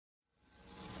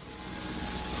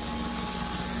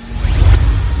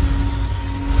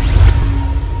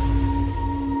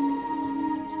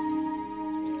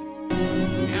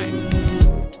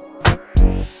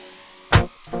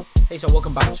Hey, so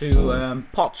welcome back to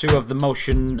part 2 of the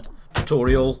motion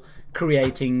tutorial,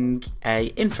 creating a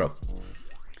intro.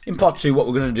 In part 2 what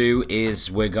we're going to do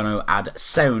is we're going to add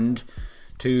sound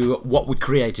to what we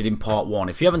created in part 1.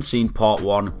 If you haven't seen part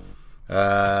 1,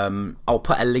 I'll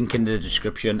put a link in the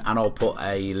description and I'll put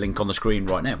a link on the screen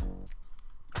right now.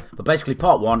 But basically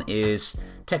part 1 is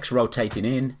text rotating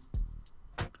in,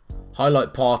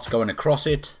 highlight parts going across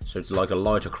it, so it's like a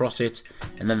light across it,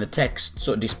 and then the text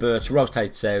sort of disperses,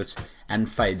 rotates out, and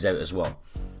fades out as well.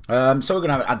 So we're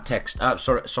going to add text,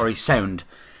 sound.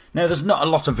 Now there's not a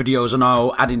lot of videos on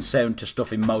how adding sound to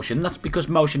stuff in Motion. That's because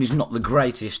Motion is not the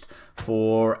greatest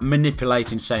for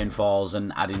manipulating sound files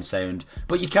and adding sound,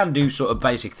 but you can do sort of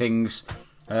basic things.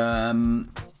 I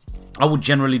would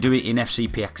generally do it in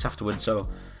FCPX afterwards, so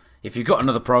if you've got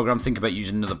another program, think about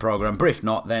using another program, but if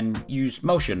not, then use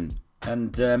Motion,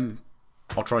 and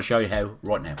I'll try and show you how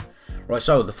right now. Right,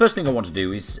 so the first thing I want to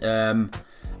do is I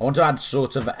want to add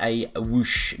sort of a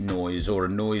whoosh noise, or a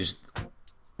noise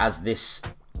as this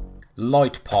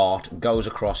light part goes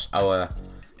across our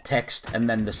text and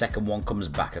then the second one comes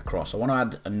back across. I want to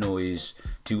add a noise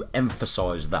to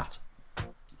emphasize that.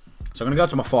 So I'm going to go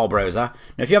to my file browser.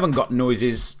 Now if you haven't got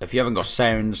noises, if you haven't got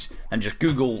sounds, then just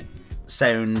Google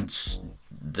sounds,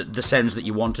 the sounds that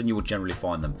you want, and you will generally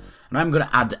find them. And I'm going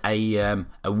to add a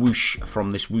whoosh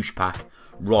from this whoosh pack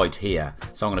right here.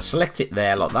 So I'm going to select it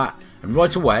there like that, and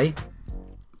right away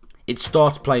it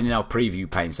starts playing in our preview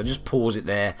pane. So just pause it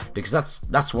there, because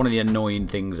that's one of the annoying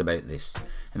things about this.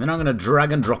 And then I'm going to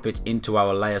drag and drop it into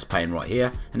our layers pane right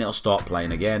here, and it'll start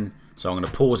playing again. So I'm going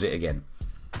to pause it again.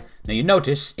 Now you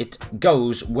notice it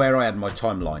goes where I had my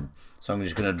timeline, so I'm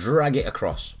just going to drag it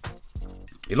across.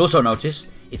 You'll also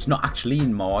notice it's not actually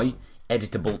in my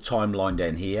editable timeline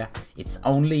down here. It's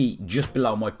only just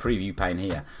below my preview pane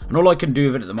here. And all I can do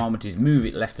with it at the moment is move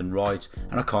it left and right,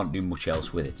 and I can't do much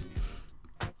else with it.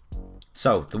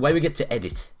 So the way we get to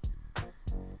edit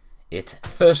it,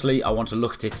 firstly I want to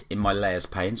look at it in my layers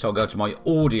pane. So I'll go to my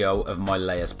audio of my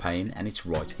layers pane, and it's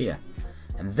right here.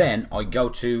 And then I go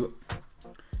to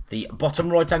the bottom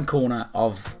right hand corner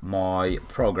of my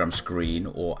program screen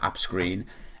or app screen,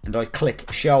 and I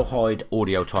click Show Hide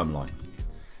Audio Timeline,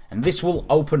 and this will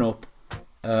open up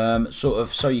sort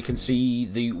of so you can see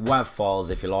the WAV files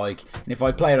if you like, and if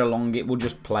I play it along it will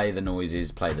just play the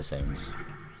noises, play the sounds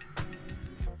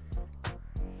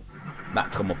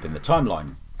that come up in the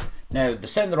timeline. Now the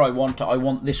sound that I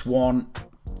want this one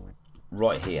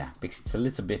right here, because it's a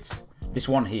little bit, this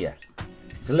one here,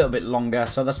 it's a little bit longer,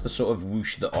 so that's the sort of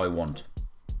whoosh that I want.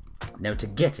 Now to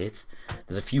get it,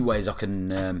 there's a few ways I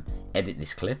can edit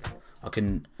this clip. I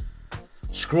can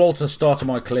scroll to the start of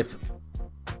my clip,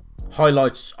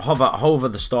 highlight, hover over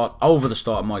the start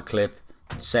of my clip,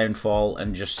 sound file,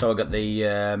 and just so I get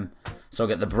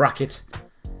the bracket.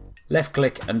 Left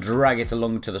click and drag it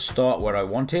along to the start where I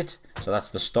want it. So that's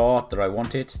the start that I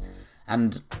want it.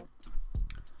 And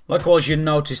likewise, you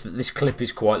notice that this clip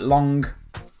is quite long.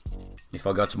 If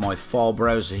I go to my file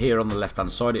browser here on the left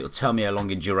hand side, it will tell me how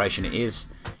long in duration it is,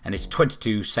 and it's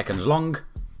 22 seconds long.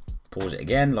 Pause it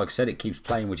again. Like I said, it keeps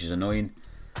playing, which is annoying.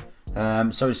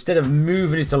 So instead of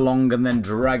moving it along and then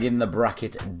dragging the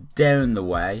bracket down the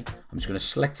way, I'm just going to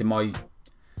select in my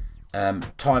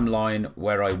timeline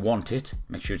where I want it,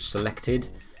 make sure it's selected,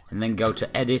 and then go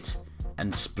to edit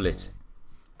and split.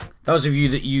 Those of you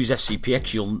that use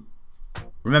FCPX, you'll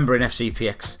remember in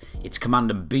FCPX it's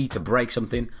Command and B to break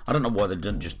something. I don't know why they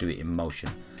don't just do it in Motion.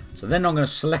 So then I'm going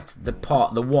to select the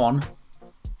part, the one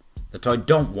that I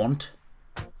don't want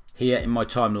here in my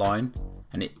timeline,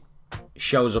 and it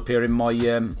shows up here in my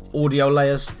audio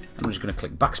layers, and I'm just going to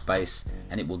click backspace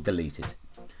and it will delete it.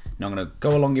 Now I'm going to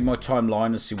go along in my timeline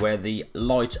and see where the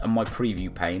light and my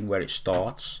preview pane, where it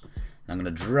starts. And I'm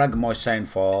going to drag my sound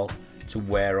file to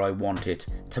where I want it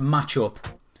to match up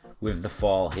with the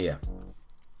file here.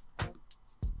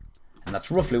 And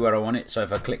that's roughly where I want it. So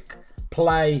if I click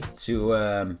play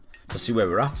to see where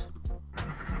we're at,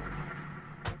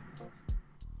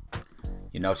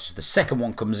 you notice the second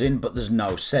one comes in, but there's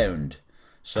no sound.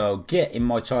 So get in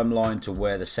my timeline to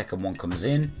where the second one comes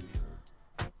in,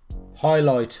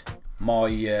 highlight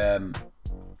my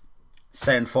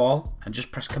sound file, and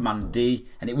just press Command D,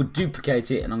 and it would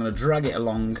duplicate it, and I'm going to drag it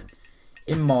along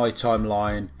in my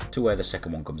timeline to where the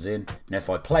second one comes in. Now if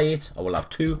I play it, I will have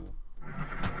two.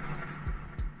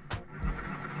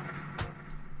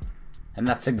 And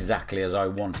that's exactly as I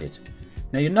want it.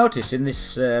 Now you notice in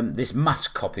this this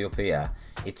mask copy up here,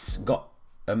 it's got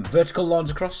vertical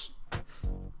lines across.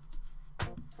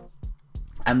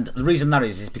 And the reason that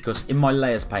is because in my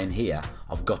layers pane here,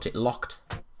 I've got it locked.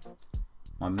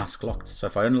 My mask locked. So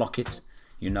if I unlock it,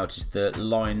 you notice the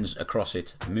lines across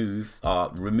it remove,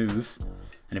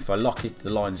 and if I lock it, the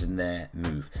lines in there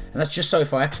move. And that's just so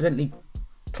if I accidentally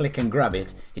click and grab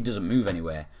it, it doesn't move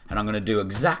anywhere. And I'm going to do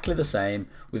exactly the same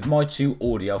with my two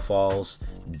audio files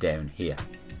down here.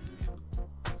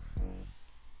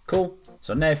 Cool.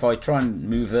 So now if I try and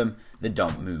move them, they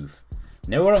don't move.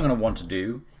 Now what I'm going to want to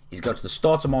do is go to the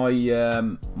start of my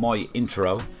my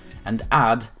intro and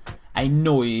add a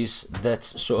noise that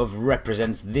sort of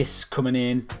represents this coming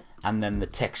in and then the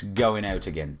text going out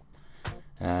again.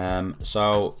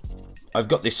 So I've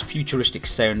got this futuristic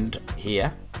sound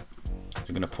here. So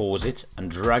I'm going to pause it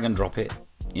and drag and drop it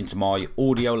into my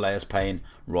audio layers pane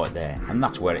right there, and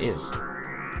that's where it is.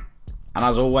 And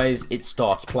as always, it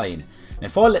starts playing. Now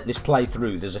if I let this play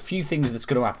through, there's a few things that's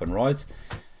going to happen, right?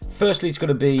 Firstly, it's going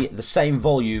to be the same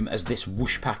volume as this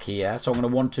whoosh pack here, so I'm going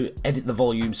to want to edit the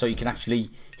volume so you can actually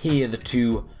hear the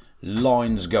two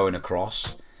lines going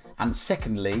across. And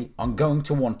secondly, I'm going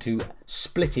to want to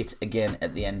split it again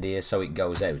at the end here so it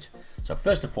goes out. So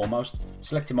first and foremost,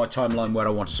 selecting my timeline where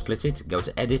I want to split it, go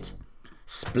to Edit,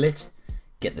 Split,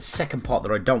 get the second part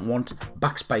that I don't want,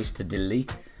 backspace to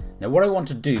delete. Now what I want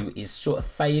to do is sort of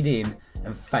fade in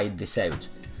and fade this out.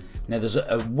 Now there's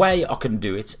a way I can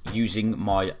do it using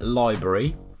my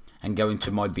library and go into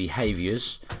my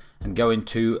behaviors and go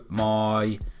into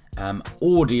my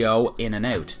audio in and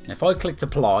out. Now if I click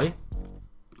apply,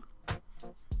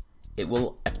 it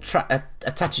will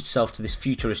attach itself to this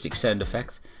futuristic sound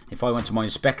effect. If I went to my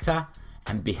inspector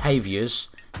and behaviors,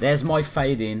 there's my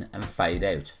fade in and fade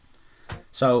out.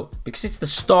 So because it's the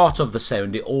start of the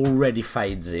sound, it already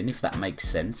fades in, if that makes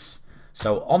sense.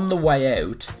 So on the way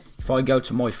out, if I go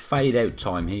to my fade out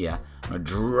time here, and I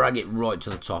drag it right to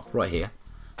the top, right here,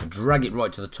 I drag it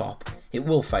right to the top, it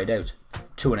will fade out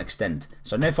to an extent.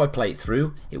 So now if I play it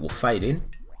through, it will fade in.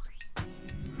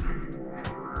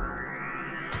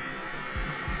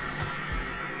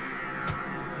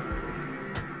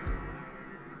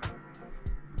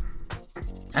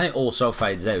 And it also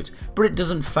fades out, but it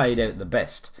doesn't fade out the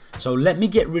best. So let me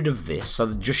get rid of this,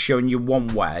 so just showing you one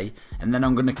way, and then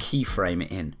I'm going to keyframe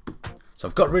it in. So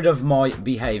I've got rid of my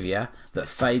behavior that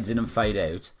fades in and fade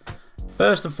out.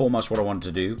 First and foremost, what I want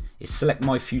to do is select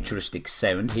my futuristic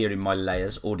sound here in my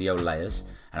layers, audio layers,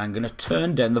 and I'm going to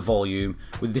turn down the volume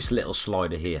with this little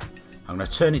slider here. I'm going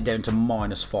to turn it down to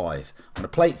 -5. I'm going to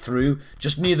play it through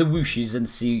just near the whooshes and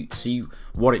see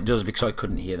what it does, because I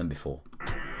couldn't hear them before.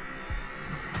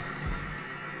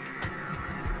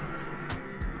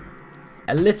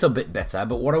 A little bit better,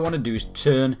 but what I want to do is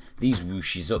turn these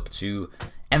whooshes up to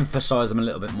emphasize them a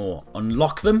little bit more.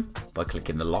 Unlock them by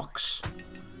clicking the locks,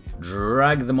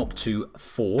 drag them up to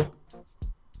 4,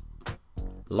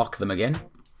 lock them again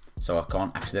so I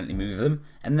can't accidentally move them,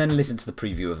 and then listen to the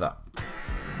preview of that.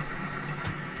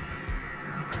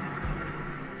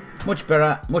 Much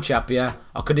better, much happier.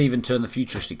 I could even turn the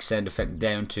futuristic sound effect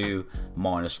down to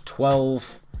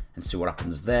 -12 and see what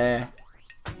happens there.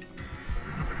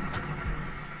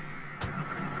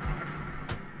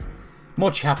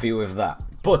 Much happier with that,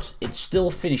 but it still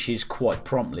finishes quite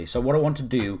promptly. So what I want to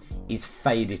do is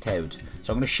fade it out.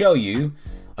 So I'm going to show you.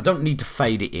 I don't need to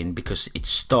fade it in because it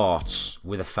starts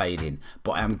with a fade in,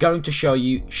 but I'm going to show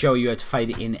you how to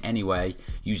fade it in anyway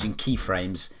using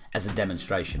keyframes as a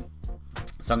demonstration.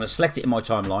 So I'm going to select it in my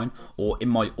timeline or in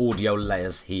my audio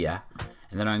layers here,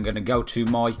 and then I'm going to go to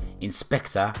my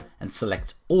inspector and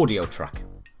select audio track.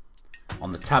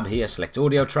 On the tab here, select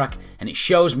audio track, and it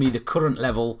shows me the current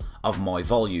level of my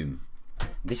volume.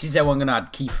 This is how I'm going to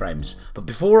add keyframes. But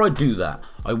before I do that,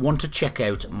 I want to check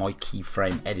out my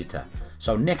keyframe editor.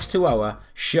 So next to our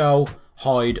show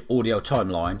hide audio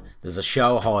timeline, there's a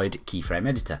show hide keyframe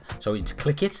editor. So I need to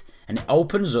click it, and it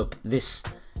opens up this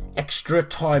extra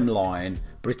timeline,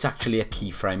 but it's actually a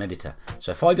keyframe editor.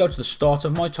 So if I go to the start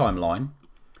of my timeline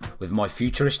with my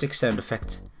futuristic sound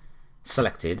effect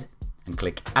selected and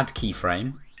click add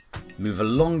keyframe, move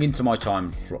along into my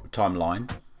timeline,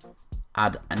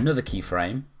 add another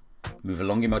keyframe, move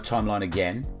along in my timeline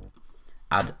again,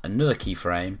 add another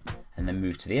keyframe, and then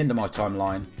move to the end of my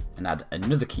timeline and add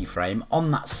another keyframe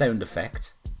on that sound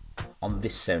effect, on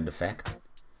this sound effect.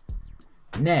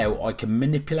 Now I can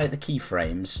manipulate the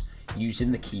keyframes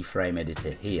using the keyframe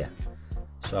editor here.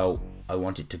 So I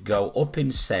want it to go up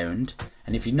in sound,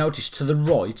 and if you notice to the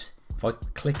right, if I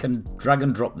click and drag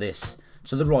and drop this,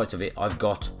 to the right of it I've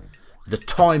got the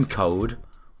time code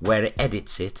where it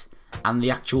edits it, and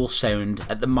the actual sound.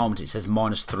 At the moment it says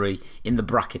 -3 in the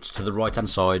brackets to the right hand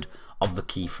side of the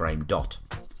keyframe dot.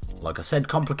 Like I said,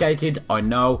 complicated, I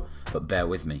know, but bear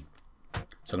with me.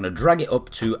 So I'm going to drag it up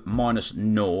to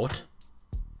 -0,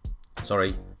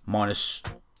 sorry,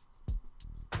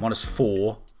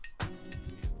 -4.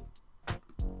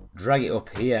 Drag it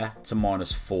up here to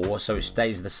 -4 so it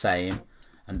stays the same,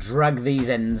 and drag these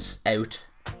ends out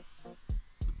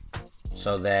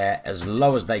so they're as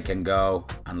low as they can go,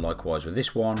 and likewise with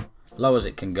this one, low as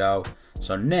it can go.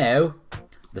 So now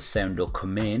the sound will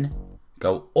come in,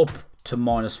 go up to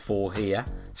 -4 here,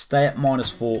 stay at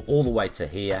 -4 all the way to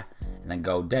here, and then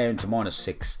go down to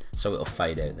 -6 so it'll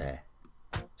fade out there.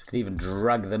 So you can even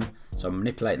drag them, so I'm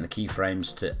manipulating the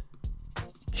keyframes to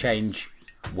change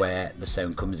where the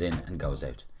sound comes in and goes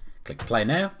out. Click play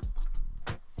now.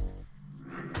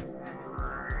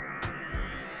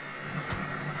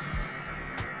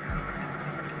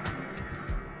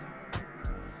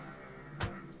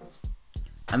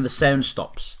 And the sound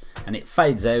stops and it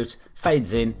fades out,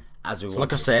 fades in as we want. So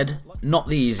like I said, not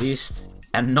the easiest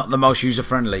and not the most user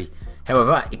friendly.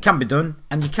 However, it can be done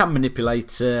and you can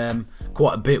manipulate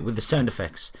quite a bit with the sound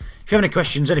effects. If you have any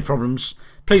questions, any problems,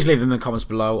 please leave them in the comments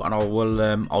below and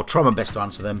I'll try my best to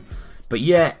answer them. But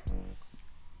yeah,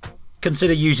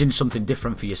 consider using something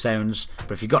different for your sounds.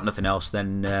 But if you've got nothing else,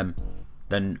 then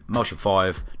Motion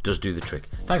 5 does do the trick.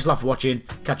 Thanks a lot for watching.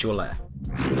 Catch you all later.